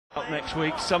Next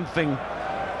week, something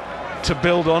to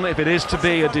build on if it is to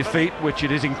be a defeat, which it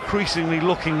is increasingly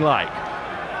looking like.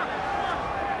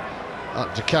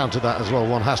 To counter that as well,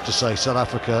 one has to say South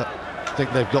Africa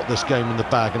think they've got this game in the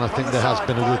bag, and I think there has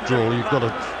been a withdrawal. You've got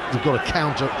to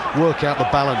counter, work out the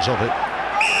balance of it.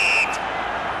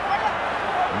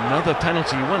 Another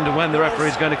penalty. You wonder when the referee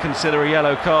is going to consider a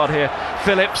yellow card here.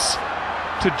 Phillips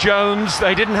to Jones.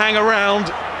 They didn't hang around.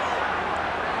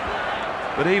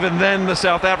 But even then, the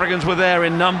South Africans were there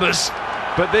in numbers.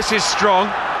 But this is strong.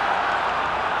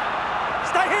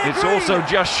 It's also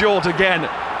just short again.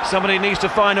 Somebody needs to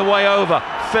find a way over.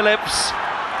 Phillips,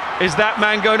 is that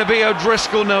man going to be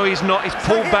O'Driscoll? No, he's not. He's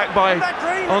pulled back by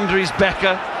Andries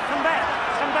Becker.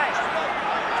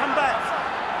 Come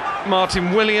back.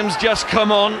 Martin Williams just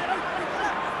come on.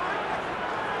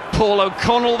 Paul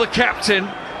O'Connell, the captain.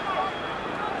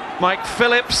 Mike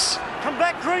Phillips. Come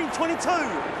back, Green, 22.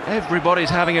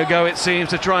 Everybody's having a go, it seems,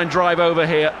 to try and drive over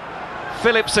here.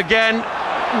 Phillips again,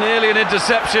 nearly an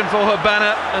interception for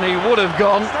Habana, and he would have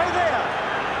gone. Stay there.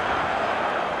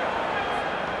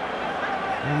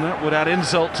 And that would add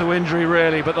insult to injury,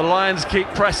 really, but the Lions keep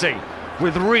pressing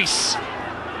with Rees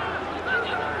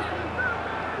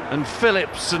and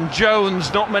Phillips and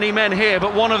Jones. Not many men here,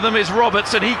 but one of them is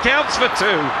Roberts, and he counts for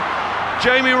two.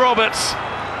 Jamie Roberts.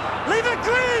 Leave it,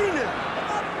 Green!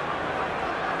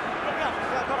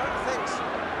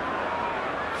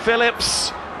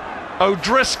 Phillips,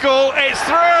 O'Driscoll, it's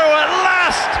through at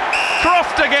last!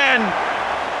 Croft again!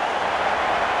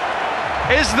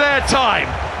 Is there time?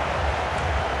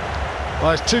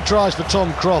 Well, it's 2 tries for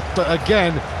Tom Croft, but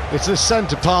again, it's this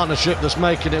centre partnership that's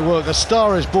making it work. A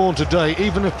star is born today,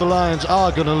 even if the Lions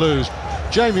are going to lose.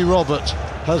 Jamie Roberts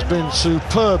has been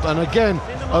superb, and again,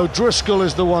 O'Driscoll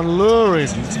is the one luring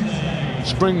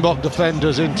Springbok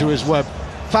defenders into his web.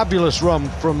 Fabulous run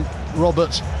from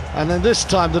Roberts, and then this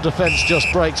time the defence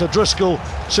just breaks. O'Driscoll,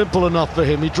 simple enough for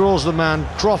him. He draws the man.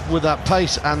 Croft, with that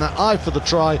pace and that eye for the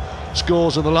try,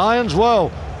 scores, and the Lions,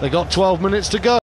 well, they got 12 minutes to go.